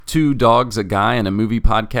Two Dogs, a Guy, and a Movie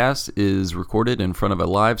podcast is recorded in front of a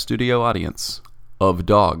live studio audience of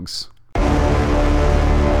dogs.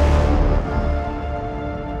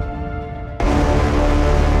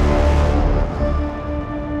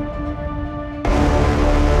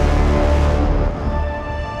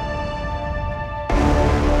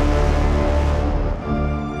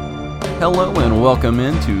 Hello and welcome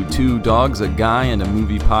into Two Dogs, a Guy, and a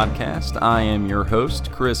Movie podcast. I am your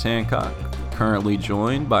host, Chris Hancock, currently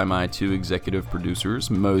joined by my two executive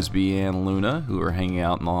producers, Mosby and Luna, who are hanging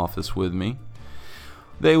out in the office with me.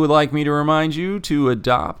 They would like me to remind you to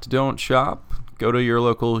adopt, don't shop. Go to your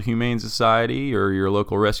local humane society or your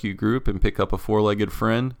local rescue group and pick up a four-legged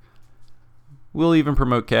friend. We'll even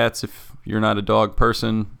promote cats if you're not a dog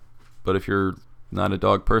person, but if you're not a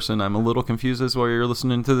dog person, I'm a little confused as why you're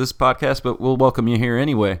listening to this podcast, but we'll welcome you here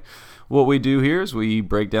anyway. What we do here is we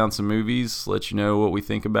break down some movies, let you know what we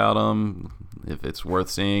think about them, if it's worth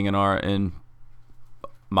seeing in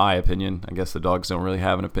my opinion. I guess the dogs don't really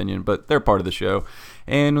have an opinion, but they're part of the show,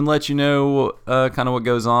 and let you know kind of what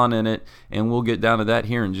goes on in it, and we'll get down to that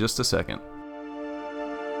here in just a second.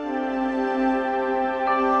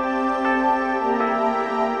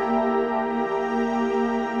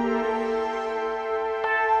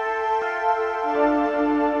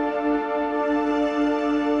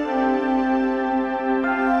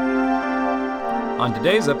 On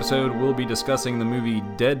today's episode, we'll be discussing the movie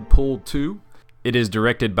Deadpool 2. It is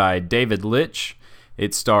directed by David Litch.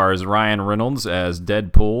 It stars Ryan Reynolds as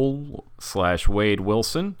Deadpool / Wade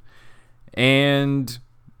Wilson. And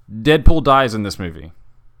Deadpool dies in this movie.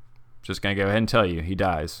 Just gonna go ahead and tell you, he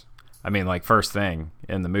dies. I mean, like, first thing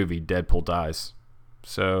in the movie, Deadpool dies.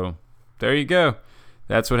 So, there you go.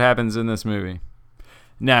 That's what happens in this movie.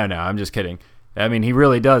 No, I'm just kidding. I mean, he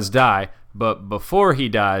really does die. But before he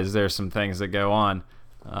dies, there's some things that go on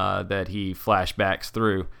that he flashbacks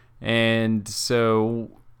through. And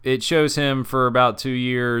so it shows him for about 2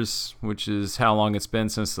 years, which is how long it's been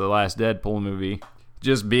since the last Deadpool movie,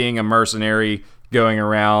 just being a mercenary, going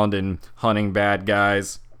around and hunting bad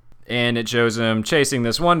guys. And it shows him chasing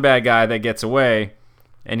this one bad guy that gets away.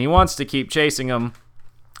 And he wants to keep chasing him,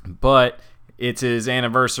 but it's his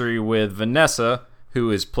anniversary with Vanessa,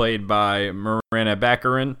 who is played by Marina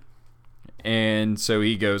Baccarin. And so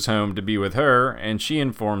he goes home to be with her, and she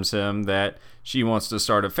informs him that she wants to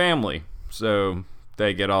start a family. So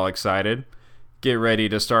they get all excited, get ready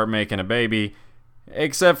to start making a baby,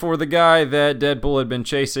 except for the guy that Deadpool had been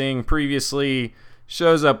chasing previously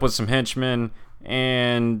shows up with some henchmen,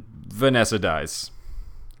 and Vanessa dies.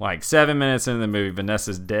 Like 7 minutes into the movie,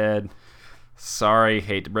 Vanessa's dead. Sorry,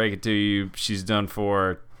 hate to break it to you, she's done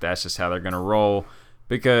for. That's just how they're going to roll,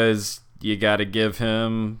 because you got to give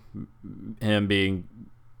him being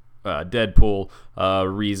Deadpool, a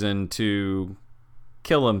reason to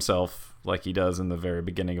kill himself like he does in the very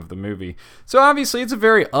beginning of the movie. So obviously it's a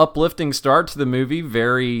very uplifting start to the movie,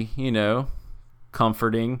 very,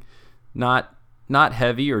 comforting, not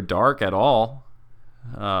heavy or dark at all.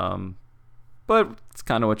 But it's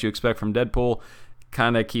kind of what you expect from Deadpool,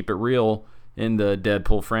 kind of keep it real in the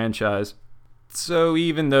Deadpool franchise. So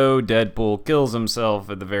even though Deadpool kills himself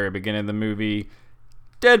at the very beginning of the movie,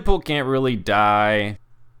 Deadpool can't really die.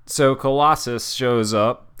 So Colossus shows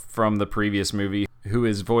up from the previous movie, who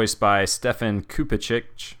is voiced by Stefan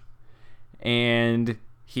Kupicic, and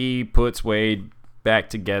he puts Wade back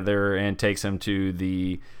together and takes him to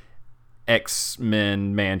the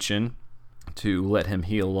X-Men mansion to let him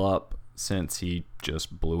heal up since he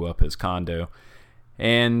just blew up his condo.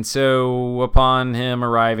 And so upon him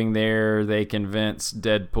arriving there, they convince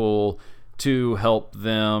Deadpool to help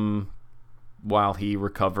them while he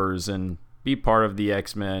recovers and be part of the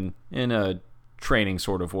X-Men in a training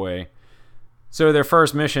sort of way. So their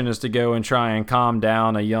first mission is to go and try and calm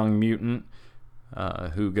down a young mutant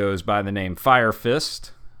who goes by the name Fire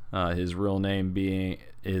Fist. His real name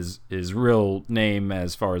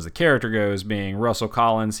as far as the character goes being Russell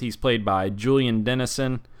Collins. He's played by Julian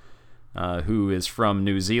Dennison, who is from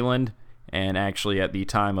New Zealand, and actually at the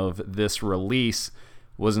time of this release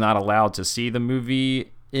was not allowed to see the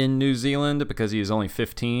movie in New Zealand because he is only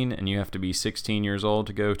 15, and you have to be 16 years old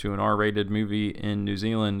to go to an R-rated movie in New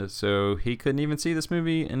Zealand, so he couldn't even see this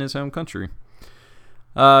movie in his home country.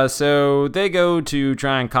 So they go to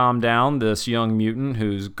try and calm down this young mutant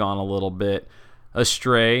who's gone a little bit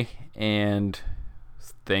astray, and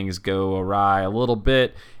things go awry a little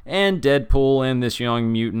bit, and Deadpool and this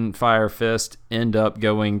young mutant Fire Fist end up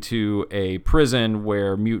going to a prison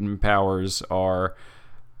where mutant powers are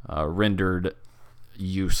rendered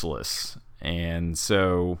useless. And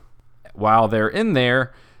so while they're in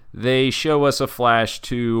there, they show us a flash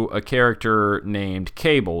to a character named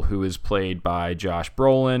Cable, who is played by Josh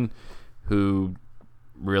Brolin, who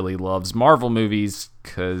really loves Marvel movies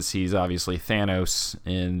because he's obviously Thanos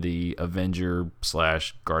in the Avenger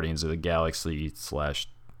 / Guardians of the Galaxy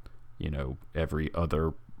 / every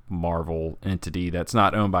other Marvel entity that's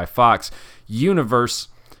not owned by Fox universe.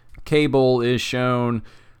 Cable is shown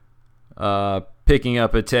picking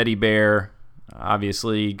up a teddy bear,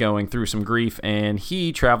 obviously going through some grief, and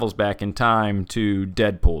he travels back in time to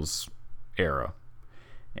Deadpool's era.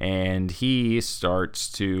 And he starts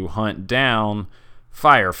to hunt down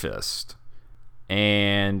Fire Fist.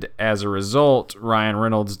 And as a result, Ryan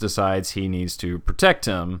Reynolds decides he needs to protect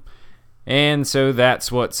him. And so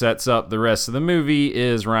that's what sets up the rest of the movie,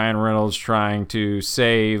 is Ryan Reynolds trying to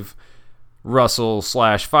save Russell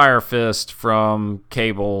 / Fire Fist from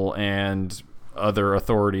Cable and other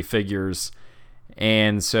authority figures.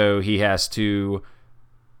 And so he has to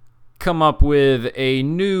come up with a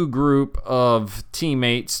new group of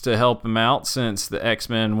teammates to help him out, since the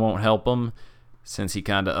X-Men won't help him, since he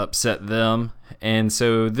kind of upset them. And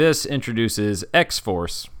so this introduces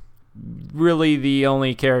X-Force. Really, the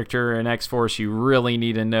only character in X-Force you really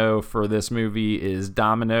need to know for this movie is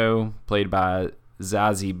Domino, played by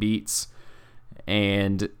Zazie Beetz.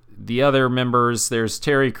 And the other members, there's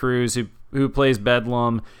Terry Crews, who plays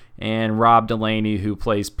Bedlam, and Rob Delaney, who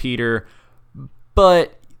plays Peter.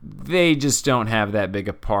 But they just don't have that big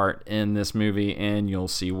a part in this movie, and you'll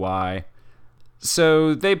see why.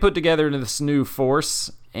 So they put together this new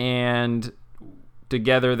force, and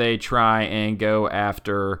together they try and go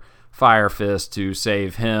after Fire Fist to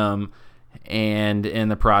save him, and in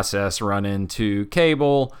the process run into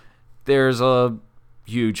Cable. There's a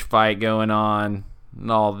huge fight going on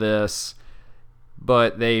and all this,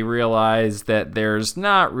 but they realize that there's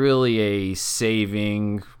not really a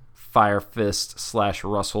saving Fire Fist /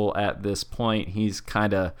 Russell at this point. He's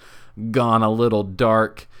kind of gone a little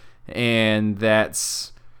dark, and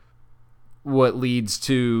that's what leads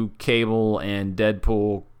to Cable and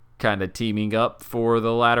Deadpool kind of teaming up for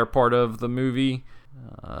the latter part of the movie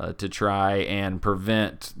to try and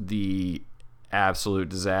prevent the absolute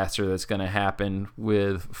disaster that's going to happen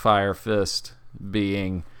with Fire Fist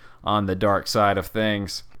being on the dark side of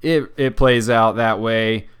things. It plays out that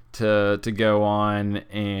way to go on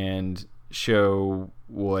and show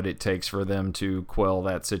what it takes for them to quell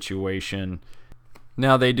that situation.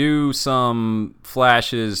 Now, they do some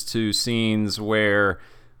flashes to scenes where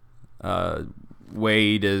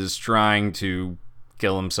Wade is trying to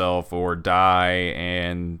kill himself or die,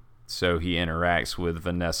 and so he interacts with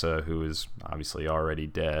Vanessa, who is obviously already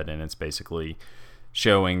dead, and it's basically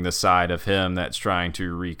showing the side of him that's trying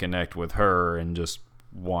to reconnect with her and just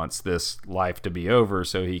wants this life to be over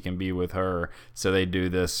so he can be with her. So they do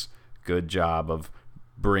this good job of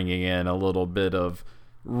bringing in a little bit of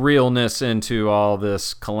realness into all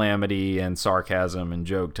this calamity and sarcasm and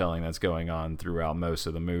joke telling that's going on throughout most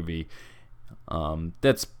of the movie.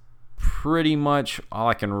 That's pretty much all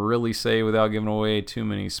I can really say without giving away too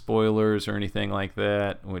many spoilers or anything like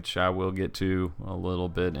that, which I will get to a little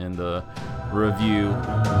bit in the review.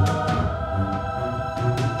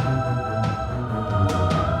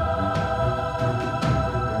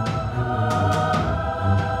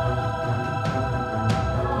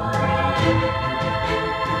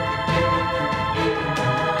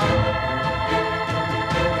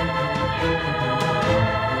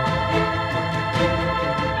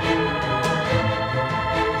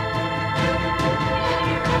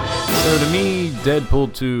 So to me,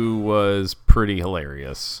 Deadpool 2 was pretty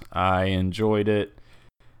hilarious. I enjoyed it.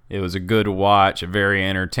 It was a good watch, very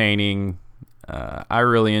entertaining. I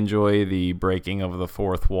really enjoy the breaking of the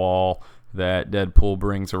fourth wall that Deadpool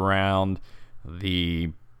brings around,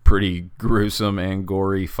 the pretty gruesome and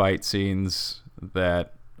gory fight scenes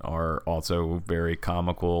that are also very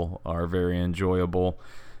comical, are very enjoyable.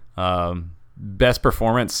 Best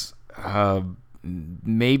performance,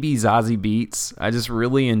 maybe Zazie Beetz. I just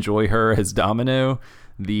really enjoy her as Domino.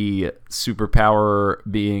 The superpower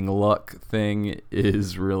being luck thing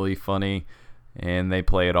is really funny, and they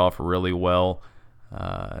play it off really well.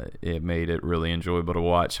 It made it really enjoyable to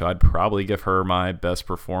watch, so I'd probably give her my best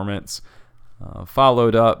performance.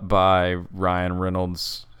 Followed up by Ryan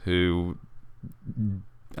Reynolds, who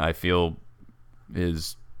I feel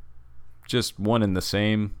is just one and the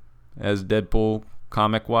same as Deadpool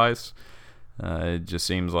comic-wise. It just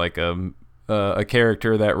seems like a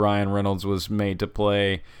character that Ryan Reynolds was made to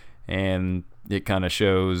play, and it kind of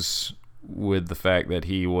shows with the fact that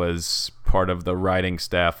he was part of the writing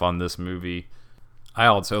staff on this movie. I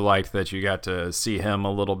also liked that you got to see him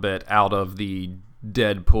a little bit out of the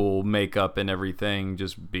Deadpool makeup and everything,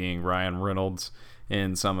 just being Ryan Reynolds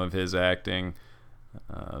in some of his acting.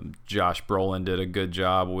 Josh Brolin did a good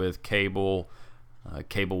job with Cable.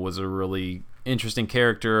 Cable was a really interesting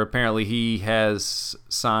character. Apparently he has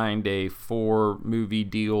signed a 4-movie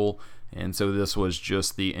deal, and so this was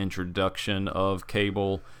just the introduction of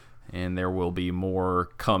Cable, and there will be more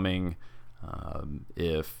coming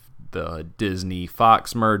if the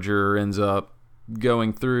Disney-Fox merger ends up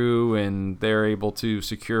going through and they're able to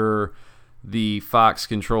secure the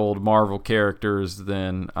Fox-controlled Marvel characters.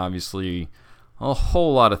 Then obviously a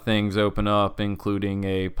whole lot of things open up, including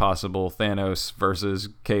a possible Thanos versus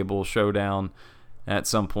Cable showdown at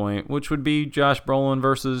some point, which would be Josh Brolin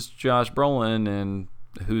versus Josh Brolin, and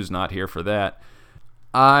who's not here for that?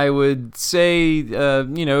 I would say,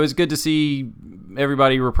 it's good to see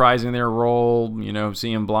everybody reprising their role.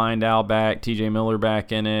 Seeing Blind Al back, T.J. Miller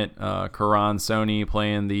back in it, Karan Soni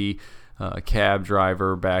playing the cab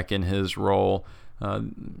driver back in his role.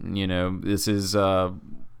 This is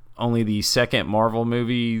only the second Marvel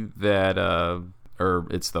movie that, or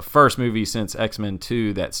it's the first movie since X-Men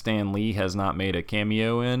 2 that Stan Lee has not made a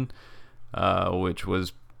cameo in, which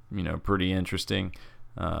was, pretty interesting.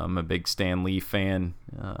 I'm a big Stan Lee fan.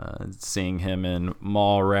 Seeing him in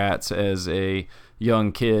Mallrats as a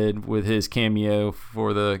young kid with his cameo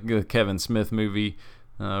for the Kevin Smith movie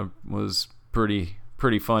was pretty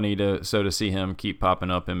funny to see him keep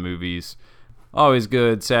popping up in movies. Always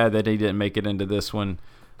good. Sad that he didn't make it into this one,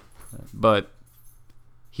 but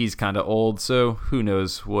he's kind of old, so who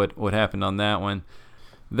knows what happened on that one.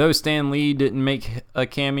 Though Stan Lee didn't make a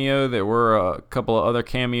cameo, there were a couple of other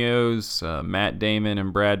cameos. Matt Damon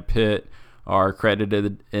and Brad Pitt are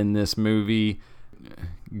credited in this movie.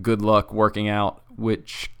 Good luck working out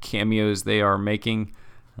which cameos they are making.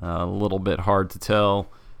 A little bit hard to tell,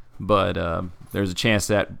 but there's a chance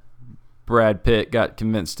that Brad Pitt got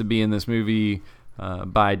convinced to be in this movie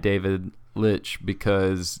by David Litch,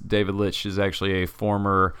 because David Litch is actually a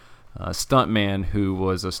former stuntman who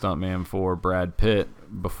was a stuntman for Brad Pitt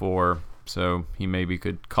before, so he maybe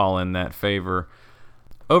could call in that favor.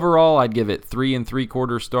 Overall, I'd give it 3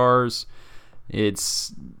 3/4 stars.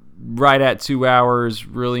 It's right at 2 hours,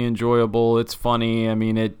 really enjoyable. It's funny. I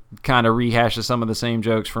mean, it kind of rehashes some of the same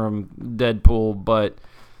jokes from Deadpool, but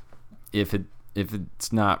if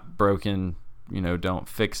it's not broken, don't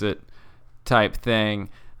fix it type thing.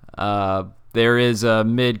 There is a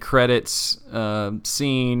mid-credits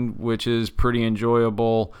scene, which is pretty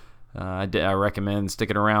enjoyable. I recommend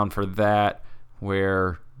sticking around for that,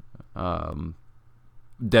 where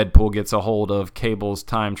Deadpool gets a hold of Cable's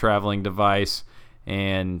time-traveling device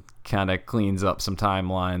and kind of cleans up some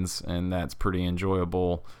timelines, and that's pretty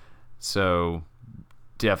enjoyable. So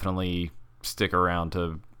definitely stick around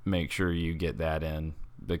to make sure you get that in,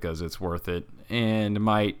 because it's worth it and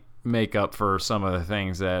might make up for some of the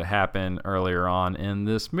things that happen earlier on in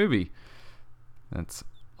this movie. That's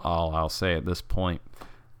all I'll say at this point.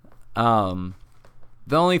 The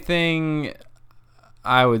only thing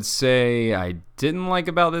I would say I didn't like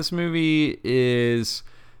about this movie is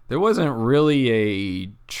there wasn't really a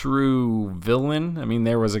true villain. I mean,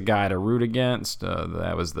 there was a guy to root against.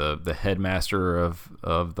 That was the headmaster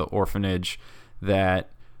of the orphanage that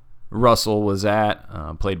Russell was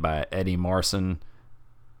at, played by Eddie Marsan.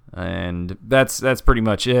 And that's pretty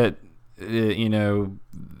much it. There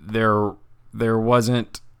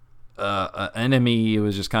wasn't an enemy. It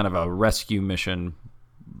was just kind of a rescue mission,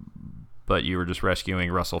 but you were just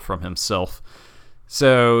rescuing Russell from himself.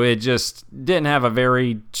 So it just didn't have a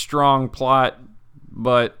very strong plot,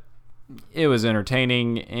 but it was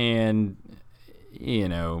entertaining, and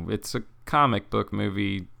it's a comic book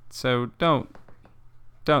movie, so don't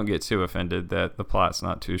get too offended that the plot's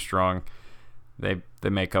not too strong. They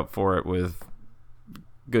make up for it with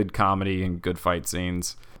good comedy and good fight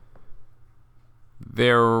scenes.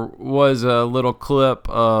 There was a little clip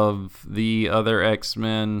of the other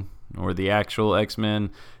X-Men, or the actual X-Men,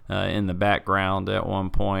 in the background at one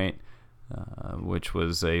point, which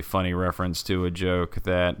was a funny reference to a joke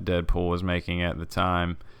that Deadpool was making at the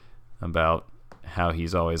time about how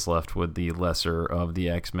he's always left with the lesser of the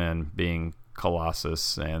X-Men, being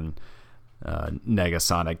Colossus and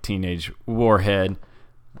Negasonic Teenage Warhead,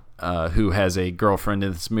 who has a girlfriend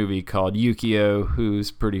in this movie called Yukio,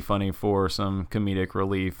 who's pretty funny for some comedic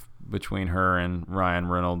relief between her and Ryan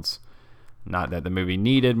Reynolds. Not that the movie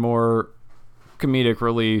needed more comedic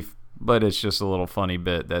relief, but it's just a little funny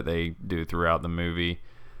bit that they do throughout the movie.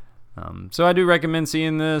 So I do recommend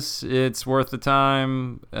seeing this. It's worth the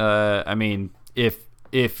time. I mean,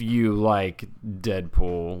 if you like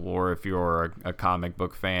Deadpool, or if you're a comic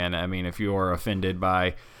book fan. I mean, if you're offended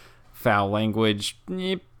by foul language,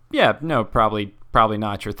 yeah, no, probably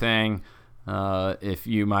not your thing. If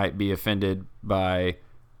you might be offended by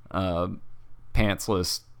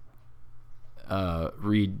pantsless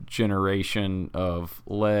regeneration of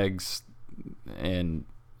legs and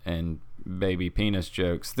baby penis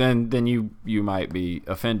jokes, then you might be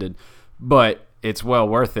offended. But it's well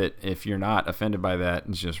worth it if you're not offended by that.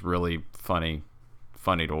 It's just really funny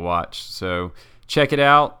to watch. So check it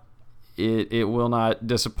out. It will not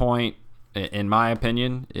disappoint, in my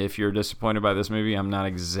opinion. If you're disappointed by this movie, I'm not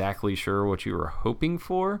exactly sure what you were hoping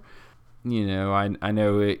for. I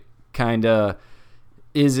know it kind of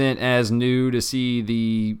isn't as new to see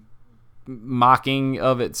the mocking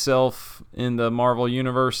of itself in the Marvel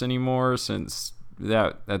universe anymore, since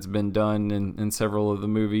that's been done in several of the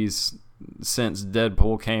movies since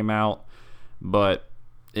Deadpool came out. But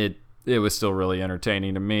it was still really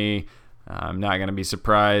entertaining to me. I'm not going to be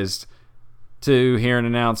surprised to hear an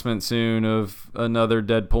announcement soon of another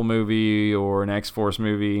Deadpool movie or an X-Force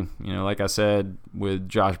movie. Like I said, with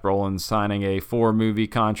Josh Brolin signing a 4-movie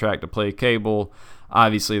contract to play Cable,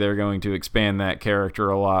 obviously they're going to expand that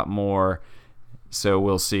character a lot more. So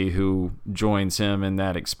we'll see who joins him in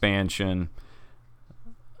that expansion.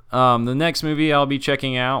 The next movie I'll be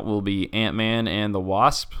checking out will be Ant-Man and the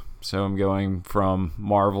Wasp. So I'm going from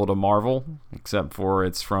Marvel to Marvel, except for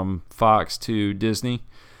it's from Fox to Disney.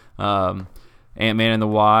 Ant-Man and the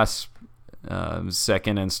Wasp,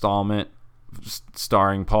 second installment,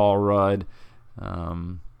 starring Paul Rudd.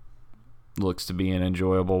 Looks to be an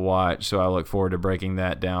enjoyable watch, so I look forward to breaking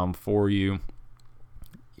that down for you.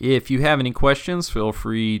 If you have any questions, feel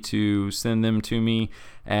free to send them to me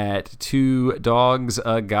at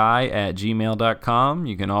 2dogsagaguy@gmail.com.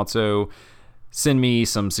 You can also send me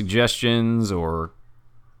some suggestions or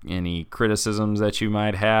any criticisms that you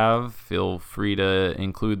might have. Feel free to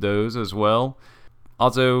include those as well.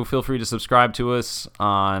 Also, feel free to subscribe to us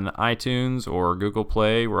on iTunes or Google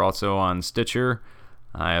Play. We're also on Stitcher.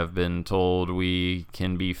 I have been told we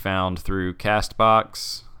can be found through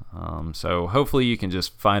CastBox. So hopefully you can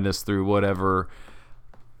just find us through whatever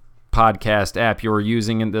podcast app you're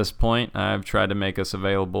using at this point. I've tried to make us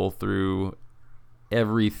available through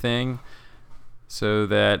everything so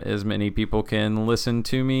that as many people can listen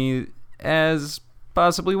to me as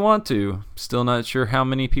possibly want to. Still not sure how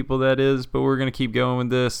many people that is, but we're going to keep going with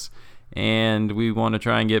this, and we want to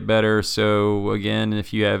try and get better. So again,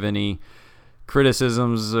 if you have any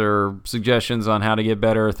criticisms or suggestions on how to get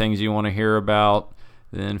better, things you want to hear about,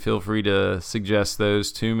 then feel free to suggest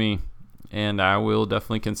those to me, and I will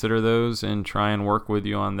definitely consider those and try and work with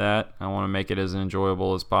you on that. I want to make it as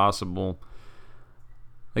enjoyable as possible.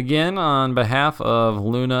 Again, on behalf of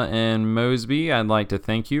Luna and Mosby, I'd like to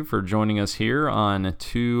thank you for joining us here on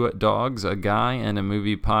 2 Dogs, a Guy, and a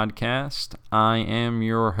Movie podcast. I am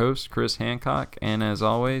your host, Chris Hancock, and as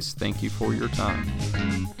always, thank you for your time.